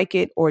don't like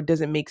it or it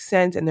doesn't make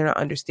sense and they're not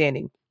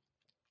understanding.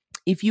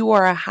 If you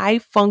are a high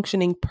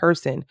functioning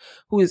person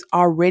who is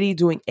already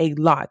doing a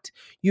lot,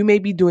 you may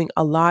be doing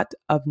a lot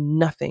of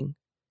nothing.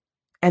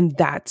 And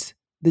that's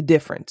the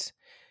difference.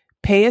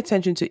 Pay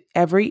attention to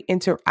every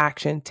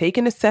interaction. Take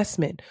an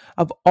assessment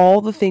of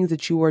all the things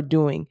that you are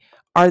doing.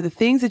 Are the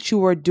things that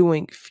you are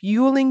doing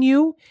fueling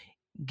you,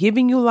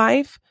 giving you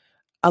life,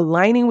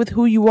 aligning with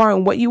who you are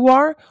and what you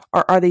are,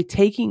 or are they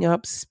taking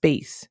up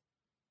space?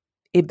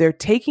 If they're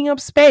taking up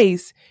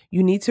space,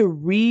 you need to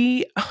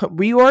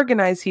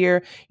reorganize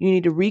here. You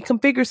need to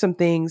reconfigure some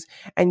things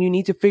and you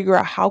need to figure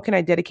out how can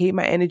I dedicate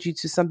my energy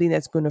to something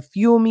that's going to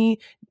fuel me,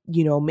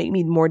 make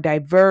me more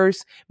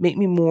diverse, make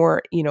me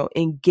more,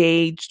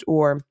 engaged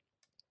or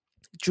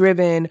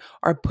driven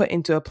or put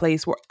into a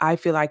place where I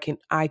feel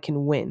I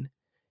can win.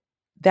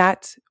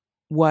 That's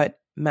what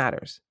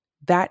matters.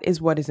 That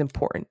is what is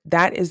important.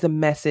 That is the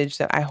message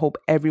that I hope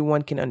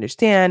everyone can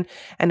understand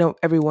and hope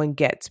everyone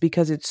gets,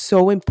 because it's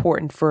so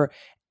important for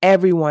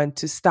everyone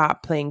to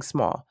stop playing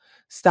small,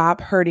 stop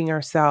hurting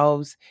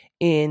ourselves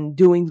in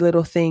doing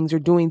little things or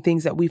doing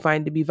things that we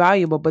find to be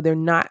valuable, but they're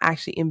not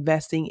actually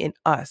investing in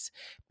us.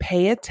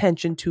 Pay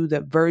attention to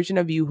the version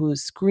of you who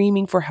is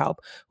screaming for help,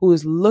 who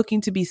is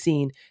looking to be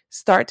seen.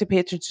 Start to pay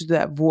attention to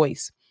that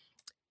voice.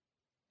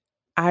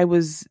 I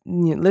was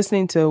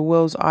listening to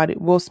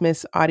Will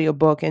Smith's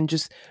audiobook and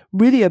just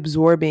really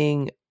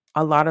absorbing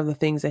a lot of the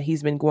things that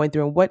he's been going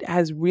through. And what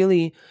has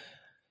really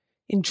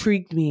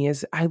intrigued me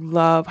is I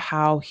love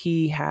how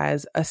he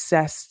has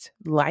assessed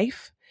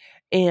life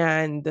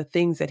and the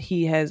things that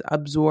he has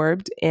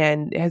absorbed,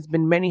 and has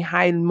been many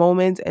high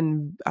moments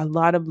and a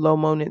lot of low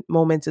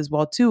moments as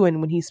well too.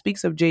 And when he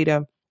speaks of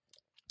Jada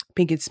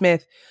Pinkett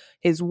Smith,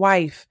 his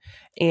wife,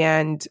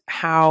 and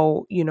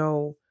how,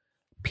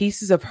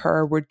 pieces of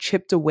her were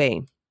chipped away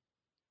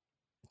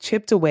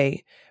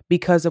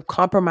because of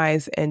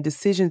compromise and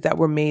decisions that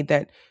were made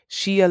that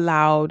she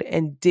allowed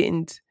and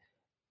didn't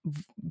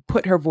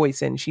put her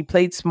voice in. She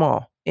played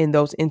small in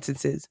those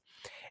instances.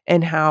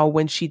 And how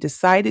when she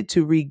decided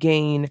to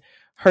regain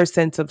her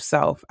sense of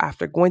self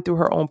after going through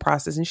her own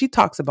process, and she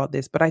talks about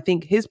this, but I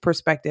think his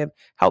perspective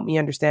helped me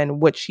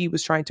understand what she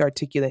was trying to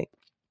articulate.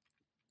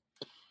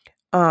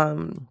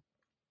 I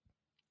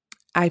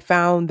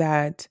found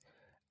that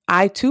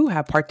I too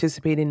have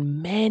participated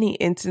in many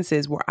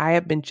instances where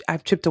I've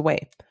chipped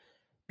away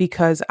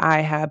because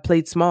I have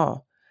played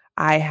small.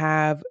 I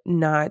have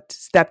not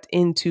stepped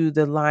into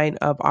the line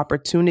of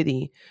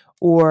opportunity,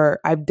 or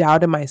I've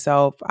doubted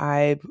myself.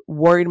 I've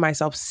worried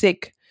myself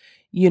sick,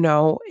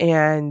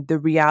 and the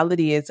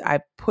reality is I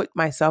put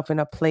myself in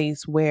a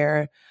place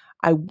where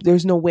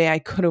there's no way I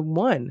could have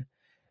won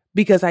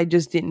because I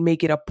just didn't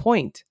make it a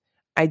point.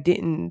 I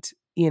didn't,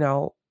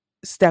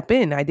 step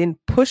in. I didn't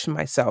push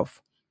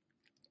myself.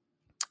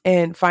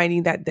 And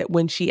finding that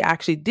when she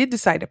actually did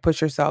decide to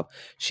push herself,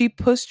 she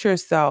pushed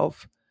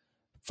herself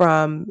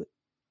from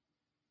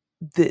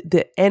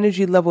the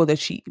energy level that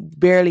she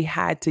barely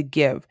had to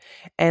give.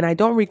 And I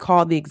don't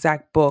recall the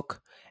exact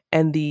book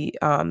and the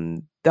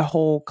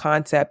whole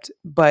concept,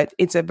 but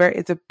it's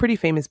a pretty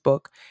famous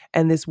book.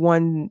 And this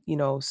one,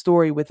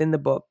 story within the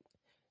book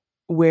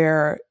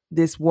where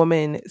this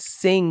woman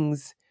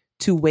sings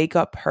to wake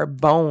up her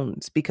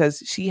bones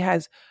because she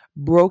has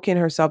broken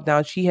herself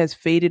down. She has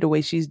faded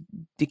away. She's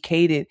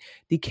decayed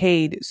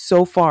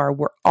so far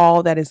where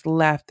all that is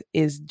left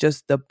is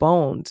just the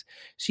bones.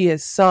 She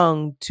has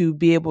sung to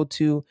be able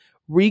to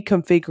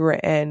reconfigure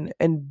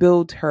and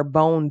build her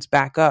bones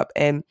back up.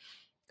 And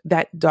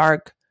that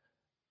dark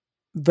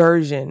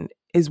version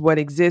is what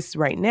exists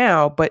right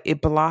now, but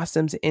it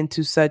blossoms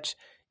into such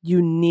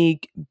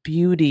unique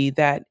beauty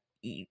that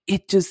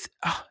it just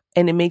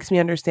and it makes me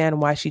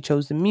understand why she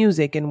chose the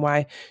music and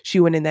why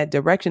she went in that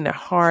direction, that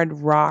hard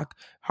rock,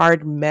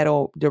 hard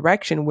metal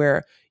direction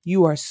where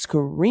you are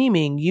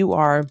screaming, you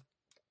are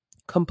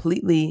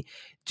completely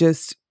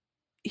just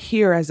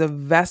here as a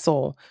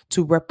vessel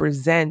to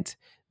represent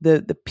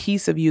the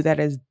piece of you that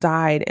has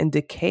died and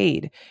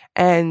decayed.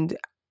 And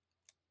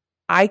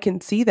I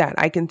can see that.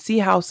 I can see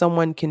how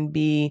someone can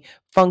be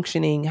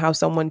functioning, how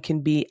someone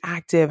can be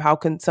active, how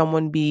can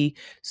someone be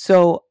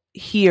so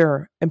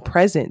here and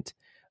present,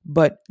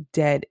 but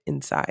dead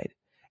inside.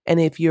 And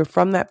if you're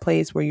from that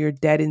place where you're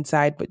dead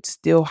inside, but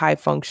still high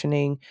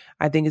functioning,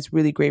 I think it's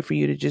really great for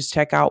you to just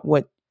check out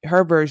what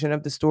her version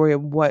of the story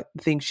of what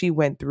things she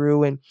went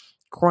through and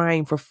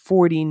crying for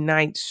 40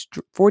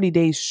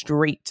 days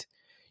straight,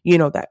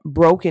 that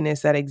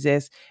brokenness that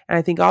exists. And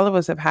I think all of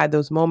us have had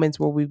those moments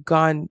where we've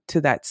gone to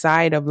that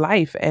side of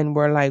life and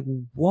we're like,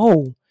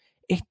 whoa,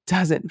 it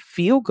doesn't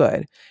feel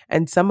good.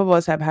 And some of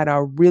us have had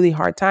a really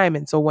hard time.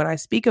 And so when I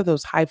speak of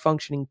those high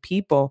functioning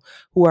people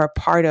who are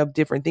part of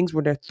different things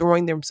where they're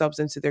throwing themselves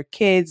into their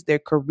kids, their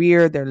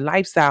career, their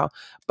lifestyle,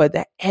 but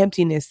that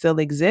emptiness still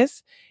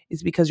exists,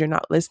 is because you're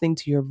not listening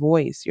to your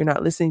voice. You're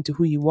not listening to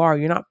who you are.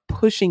 You're not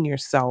pushing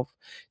yourself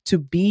to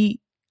be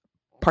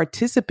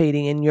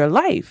participating in your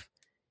life.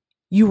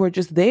 You were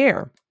just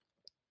there.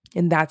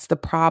 And that's the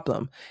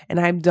problem. And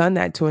I've done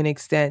that to an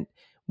extent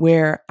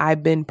where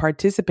I've been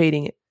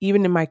participating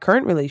even in my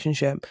current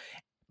relationship,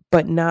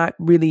 but not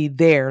really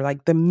there.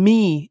 Like the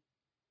me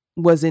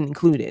wasn't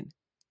included.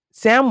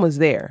 Sam was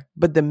there,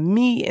 but the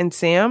me and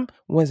Sam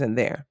wasn't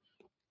there.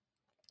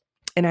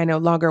 And I no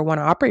longer want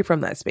to operate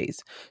from that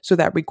space. So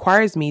that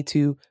requires me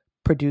to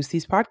produce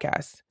these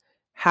podcasts,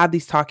 have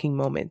these talking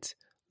moments,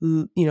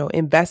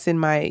 invest in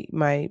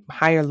my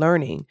higher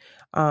learning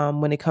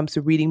when it comes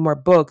to reading more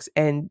books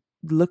and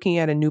looking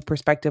at a new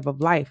perspective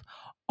of life.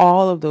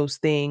 All of those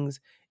things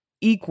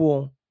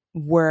equal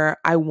where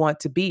I want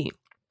to be.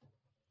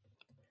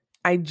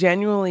 I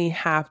genuinely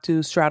have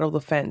to straddle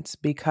the fence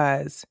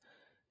because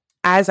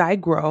as I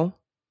grow,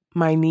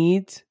 my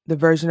needs, the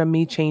version of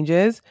me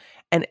changes,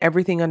 and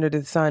everything under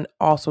the sun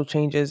also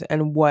changes,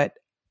 and what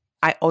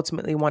I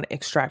ultimately want to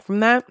extract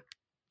from that.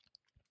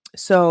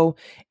 So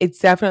it's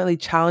definitely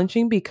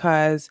challenging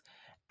because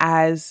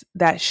as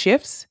that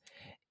shifts,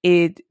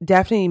 it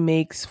definitely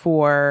makes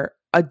for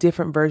a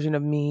different version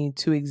of me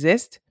to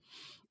exist.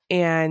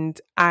 And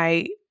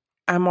I'm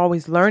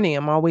always learning,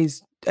 I'm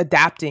always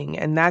adapting,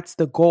 and that's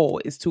the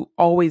goal, is to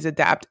always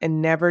adapt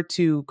and never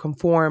to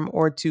conform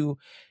or to,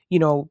 you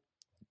know,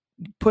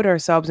 put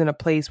ourselves in a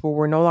place where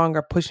we're no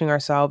longer pushing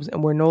ourselves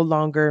and we're no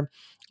longer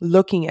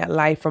looking at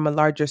life from a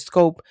larger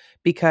scope,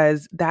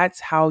 because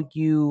that's how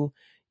you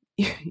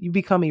you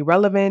become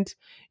irrelevant,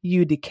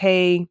 you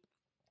decay.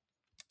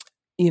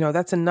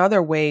 That's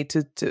another way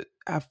to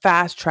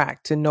fast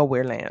track to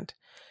nowhere land,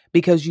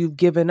 because you've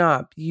given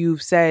up.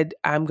 You've said,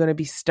 I'm going to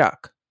be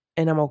stuck,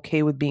 and I'm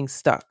okay with being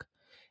stuck.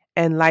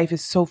 And life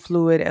is so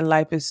fluid, and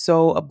life is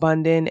so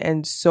abundant,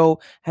 and so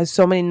has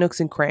so many nooks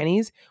and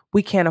crannies.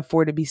 We can't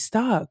afford to be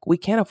stuck. We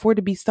can't afford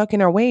to be stuck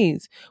in our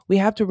ways. We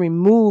have to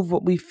remove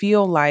what we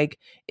feel like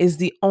is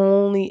the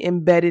only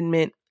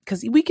embedment,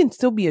 because we can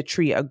still be a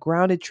tree, a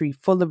grounded tree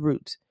full of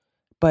roots,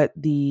 but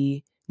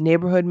the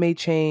neighborhood may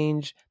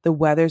change, the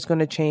weather's going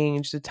to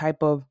change, the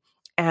type of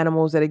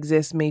animals that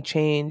exist may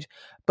change.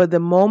 But the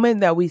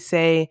moment that we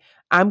say,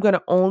 I'm going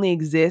to only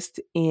exist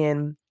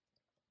in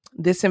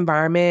this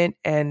environment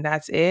and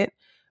that's it,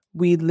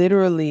 we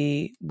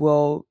literally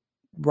will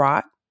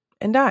rot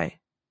and die.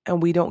 And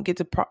we don't get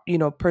to,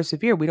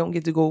 persevere. We don't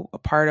get to go a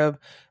part of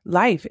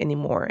life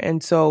anymore.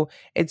 And so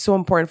it's so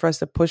important for us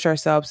to push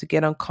ourselves, to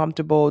get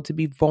uncomfortable, to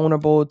be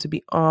vulnerable, to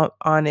be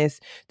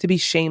honest, to be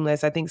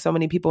shameless. I think so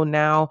many people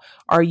now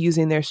are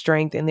using their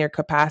strength and their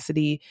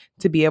capacity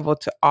to be able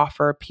to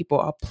offer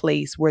people a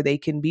place where they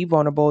can be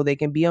vulnerable, they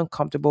can be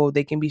uncomfortable,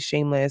 they can be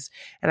shameless.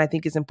 And I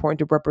think it's important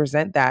to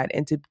represent that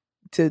and to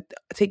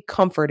take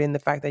comfort in the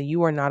fact that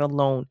you are not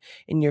alone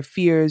in your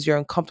fears, your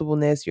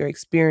uncomfortableness, your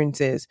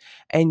experiences,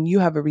 and you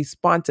have a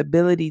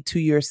responsibility to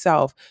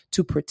yourself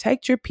to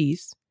protect your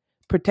peace,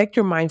 protect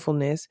your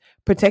mindfulness,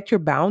 protect your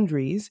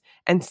boundaries,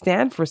 and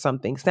stand for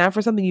something. Stand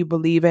for something you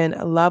believe in,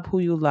 love who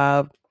you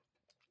love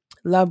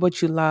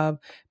what you love,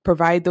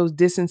 provide those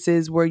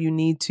distances where you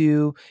need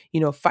to,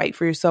 fight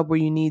for yourself where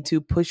you need to,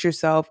 push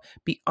yourself,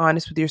 be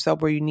honest with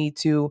yourself where you need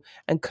to,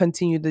 and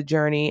continue the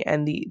journey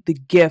and the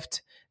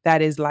gift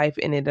that is life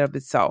in and of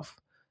itself.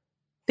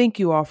 Thank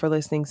you all for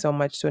listening so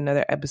much to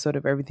another episode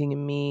of Everything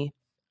in Me.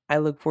 I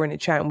look forward to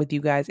chatting with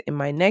you guys in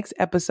my next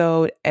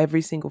episode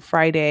every single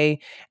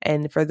Friday.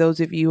 And for those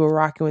of you who are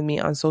rocking with me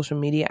on social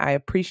media, I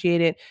appreciate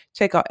it.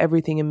 Check out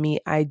Everything in Me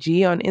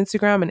IG on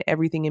Instagram and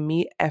Everything in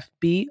Me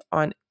FB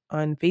on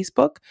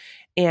Facebook.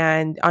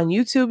 And on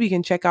YouTube, you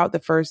can check out the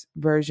first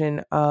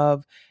version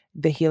of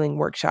the healing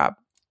workshop.